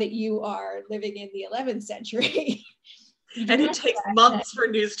now that you are living in the 11th century. And it takes months for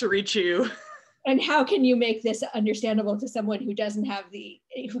news to reach you. And how can you make this understandable to someone who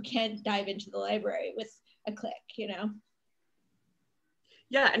who can't dive into the library with a click, you know?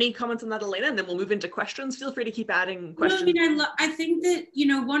 Yeah, any comments on that, Alena? And then we'll move into questions. Feel free to keep adding questions. No, I mean, I think that, you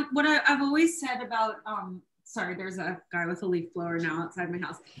know, what I've always said about, sorry, there's a guy with a leaf blower now outside my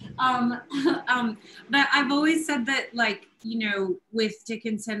house. But I've always said that, like, you know, with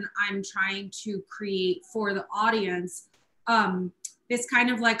Dickinson, I'm trying to create for the audience this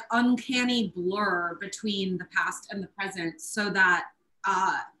kind of like uncanny blur between the past and the present, so that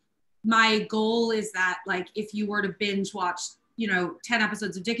my goal is that, like, if you were to binge watch, you know, 10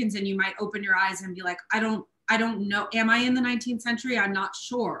 episodes of Dickinson, you might open your eyes and be like, I don't know, am I in the 19th century? I'm not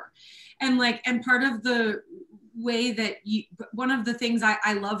sure. And like, and part of the way that one of the things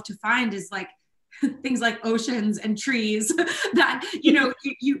I love to find is like things like oceans and trees that, you know,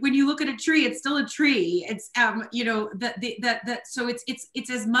 you when you look at a tree, it's still a tree. It's, you know, so it's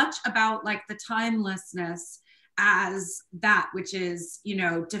as much about like the timelessness as that which is, you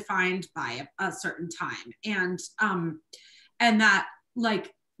know, defined by a certain time. And that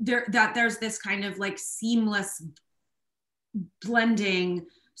like there's this kind of like seamless blending,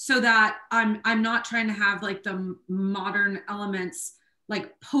 so that I'm not trying to have like the modern elements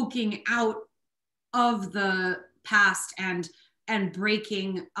like poking out of the past and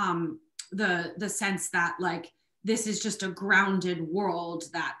breaking the sense that like this is just a grounded world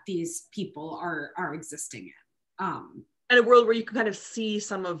that these people are existing in. And a world where you can kind of see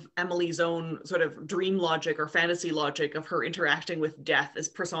some of Emily's own sort of dream logic or fantasy logic of her interacting with death as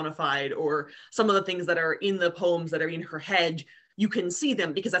personified, or some of the things that are in the poems that are in her head. You can see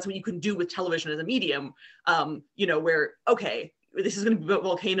them because that's what you can do with television as a medium, you know, where, okay, this is going to be about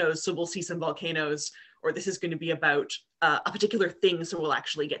volcanoes, so we'll see some volcanoes, or this is going to be about a particular thing, so we'll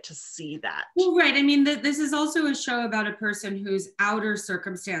actually get to see that. Well, right. I mean, this is also a show about a person whose outer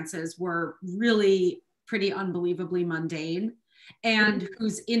circumstances were really pretty unbelievably mundane. and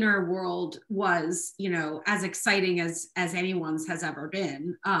whose inner world was, you know, as exciting as anyone's has ever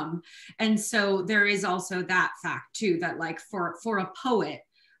been. And so there is also that fact too, that like for a poet,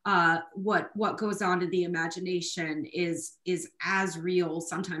 what goes on in the imagination is as real,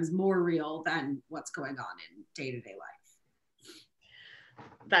 sometimes more real than what's going on in day-to-day life.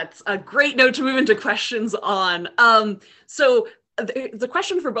 That's a great note to move into questions on. So the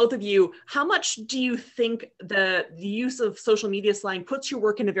question for both of you, how much do you think the use of social media slang puts your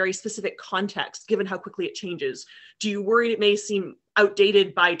work in a very specific context, given how quickly it changes? Do you worry it may seem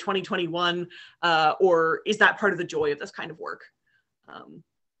outdated by 2021, or is that part of the joy of this kind of work?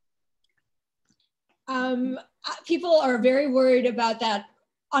 People are very worried about that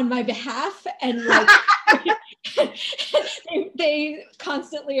on my behalf, and like they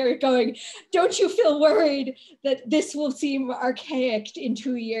constantly are going, don't you feel worried that this will seem archaic in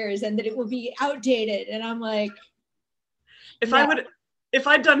 2 years and that it will be outdated? And I'm like, if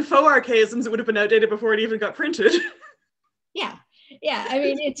I'd done faux archaisms, it would have been outdated before it even got printed. Yeah. I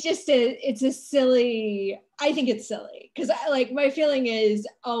mean, it's a silly, I think it's silly, because like my feeling is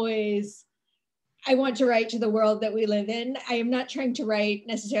always, I want to write to the world that we live in. I am not trying to write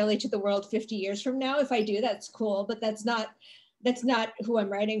necessarily to the world 50 years from now. If I do, that's cool, but that's not who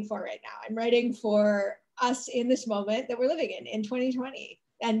I'm writing for right now. I'm writing for us in this moment that we're living in 2020.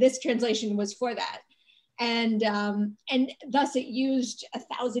 And this translation was for that. And thus it used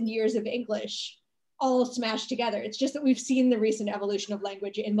 1,000 years of English all smashed together. It's just that we've seen the recent evolution of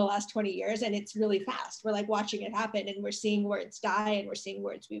language in the last 20 years, and it's really fast. We're like watching it happen, and we're seeing words die, and we're seeing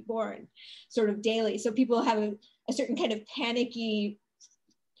words be born sort of daily. So people have a certain kind of panicky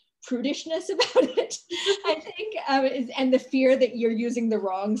prudishness about it, I think, and the fear that you're using the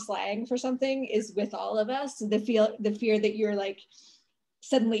wrong slang for something is with all of us. The fear that you're like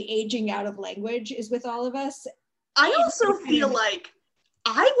suddenly aging out of language is with all of us. I also feel like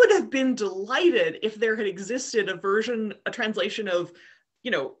I would have been delighted if there had existed a translation of,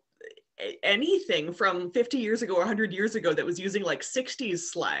 you know, anything from 50 years ago or 100 years ago that was using like 60s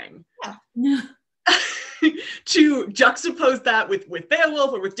slang. Yeah. To juxtapose that with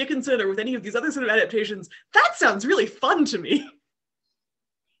Beowulf or with Dickinson or with any of these other sort of adaptations, that sounds really fun to me.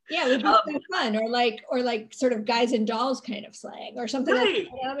 Yeah, it would be so fun, or like sort of guys and dolls kind of slang or something right.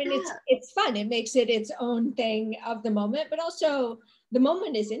 like that. I mean, it's fun. It makes it its own thing of the moment, but also the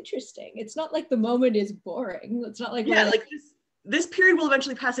moment is interesting. It's not like the moment is boring. It's not like like this period will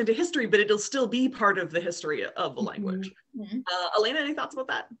eventually pass into history, but it'll still be part of the history of the language. Mm-hmm. Alena, any thoughts about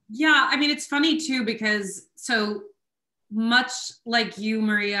that? Yeah, I mean, it's funny too, because so much like you,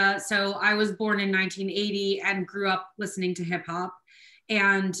 Maria, so I was born in 1980 and grew up listening to hip hop.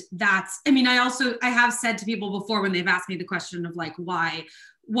 And that's, I mean, I have said to people before when they've asked me the question of like, why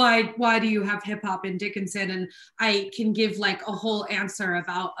do you have hip hop in Dickinson? And I can give like a whole answer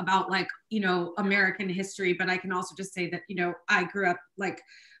about like, you know, American history, but I can also just say that, you know, I grew up like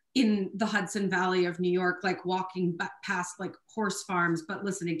in the Hudson Valley of New York, like walking past like horse farms, but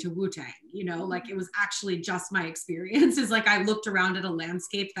listening to Wu-Tang, you know, like it was actually just my experience. Is like, I looked around at a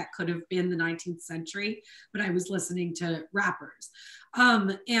landscape that could have been the 19th century, but I was listening to rappers.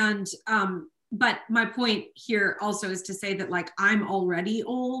 But my point here also is to say that like, I'm already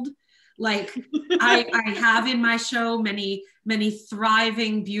old. Like I have in my show many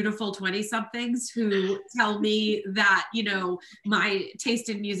thriving, beautiful 20-somethings who tell me that, you know, my taste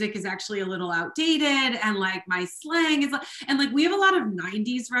in music is actually a little outdated, and like my slang is, and like we have a lot of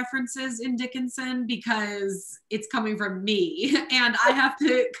 90s references in Dickinson because it's coming from me, and I have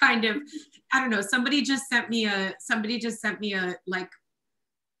to kind of, I don't know, somebody just sent me a like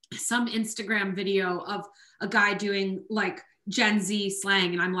some Instagram video of a guy doing like Gen Z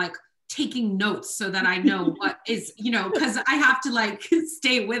slang, and I'm like taking notes so that I know what is, you know, because I have to like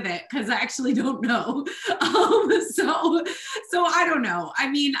stay with it because I actually don't know. So I don't know. I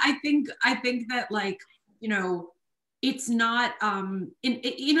mean, I think that like, you know, it's not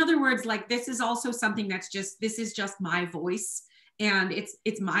in other words, like this is also something this is just my voice, and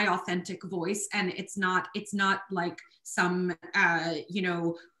it's my authentic voice, and it's not like some you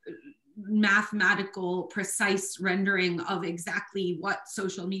know, mathematical precise rendering of exactly what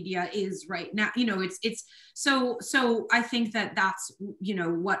social media is right now. You know, it's so I think that that's, you know,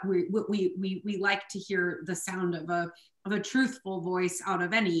 what we like to hear the sound of of a truthful voice out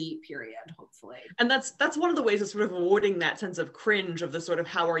of any period, hopefully. And that's one of the ways of sort of avoiding that sense of cringe of the sort of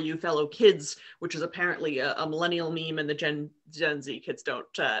 "how are you fellow kids," which is apparently a millennial meme, and the Gen Z kids don't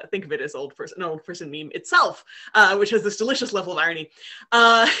think of it as an old person meme itself, which has this delicious level of irony,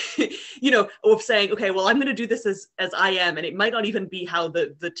 you know, of saying, okay, well, I'm going to do this as I am, and it might not even be how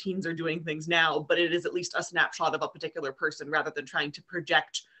the teens are doing things now, but it is at least a snapshot of a particular person rather than trying to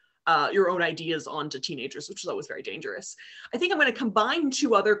project your own ideas onto teenagers, which is always very dangerous. I think I'm going to combine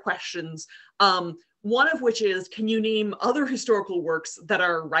two other questions, one of which is, can you name other historical works that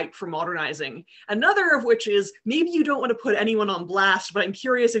are ripe for modernizing? Another of which is, maybe you don't want to put anyone on blast, but I'm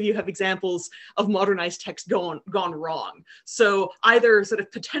curious if you have examples of modernized text gone wrong. So either sort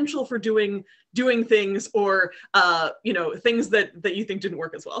of potential for doing things, or you know, things that you think didn't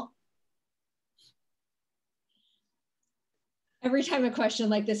work as well. Every time a question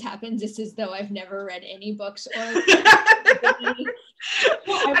like this happens, it's as though I've never read any books or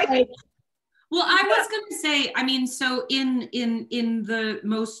Well, I was going to say, I mean, so in the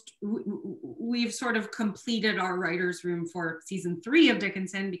most, we've sort of completed our writer's room for season 3 of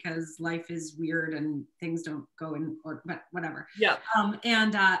Dickinson, because life is weird and things don't go in, or but whatever. Yeah.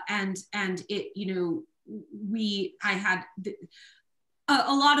 And it, you know, I had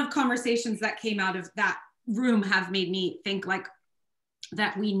a lot of conversations that came out of that room have made me think like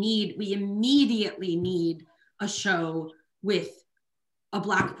that we immediately need a show with a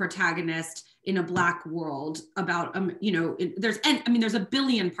Black protagonist in a Black world about, you know, there's a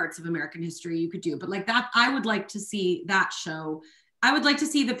billion parts of American history you could do, but like that, I would like to see that show. I would like to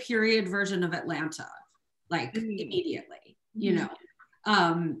see the period version of Atlanta, like immediately, you know?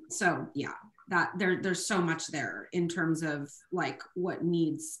 So yeah, that there's so much there in terms of like what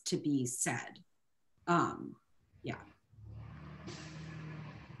needs to be said. Yeah.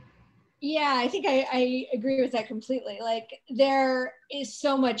 Yeah, I think I agree with that completely. Like, there is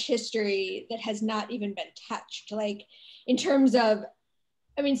so much history that has not even been touched. Like, in terms of,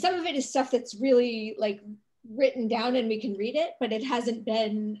 I mean, some of it is stuff that's really like written down and we can read it, but it hasn't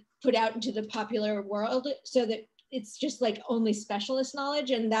been put out into the popular world, so that it's just like only specialist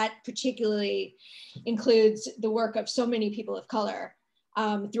knowledge. And that particularly includes the work of so many people of color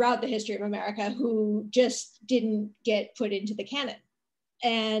throughout the history of America who just didn't get put into the canon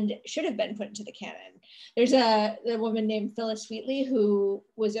and should have been put into the canon. There's a woman named Phyllis Wheatley who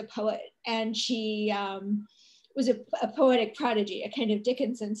was a poet, and she was a poetic prodigy, a kind of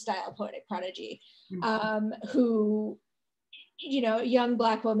Dickinson style poetic prodigy, who, you know, young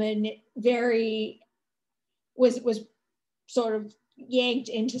Black woman, was sort of yanked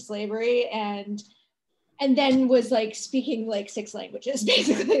into slavery and then was like speaking like 6 languages,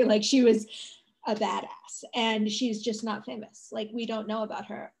 basically. Like, she was a badass, and she's just not famous. Like, we don't know about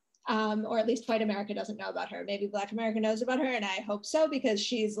her, or at least white America doesn't know about her. Maybe Black America knows about her, and I hope so, because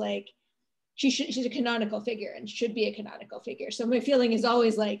she's like, she's a canonical figure and should be a canonical figure. So my feeling is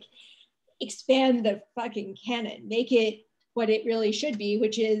always like, expand the fucking canon, make it what it really should be,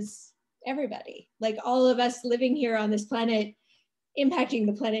 which is everybody. Like, all of us living here on this planet, impacting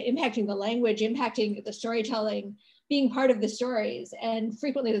the planet, impacting the language, impacting the storytelling, being part of the stories. And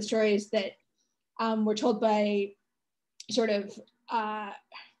frequently the stories that were told by sort of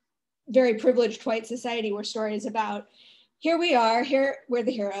very privileged white society were stories about, here we're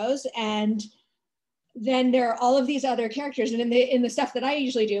the heroes, and then there are all of these other characters. And in the stuff that I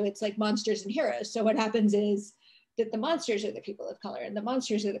usually do, it's like monsters and heroes. So what happens is that the monsters are the people of color, and the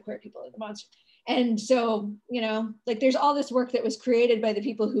monsters are the queer people, and the monsters. And so, you know, like, there's all this work that was created by the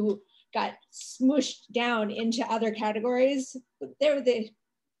people who got smooshed down into other categories. They were the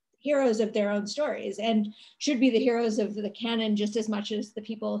heroes of their own stories and should be the heroes of the canon just as much as the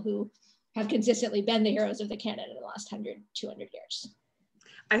people who have consistently been the heroes of the canon in the last 100, 200 years.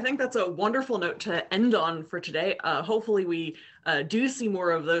 I think that's a wonderful note to end on for today. Hopefully we do see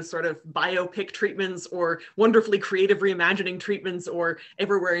more of those sort of biopic treatments or wonderfully creative reimagining treatments, or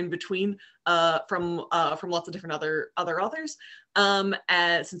everywhere in between, from lots of different other authors,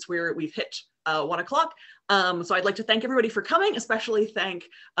 since we've hit 1 o'clock. So I'd like to thank everybody for coming, especially thank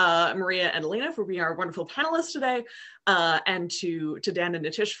Maria and Alena for being our wonderful panelists today, and to Dan and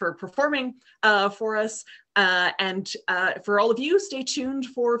Nitish for performing for us. And for all of you, stay tuned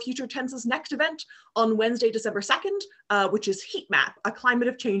for Future Tense's next event on Wednesday, December 2nd, which is Heat Map, a climate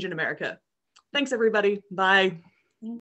of change in America. Thanks, everybody. Bye.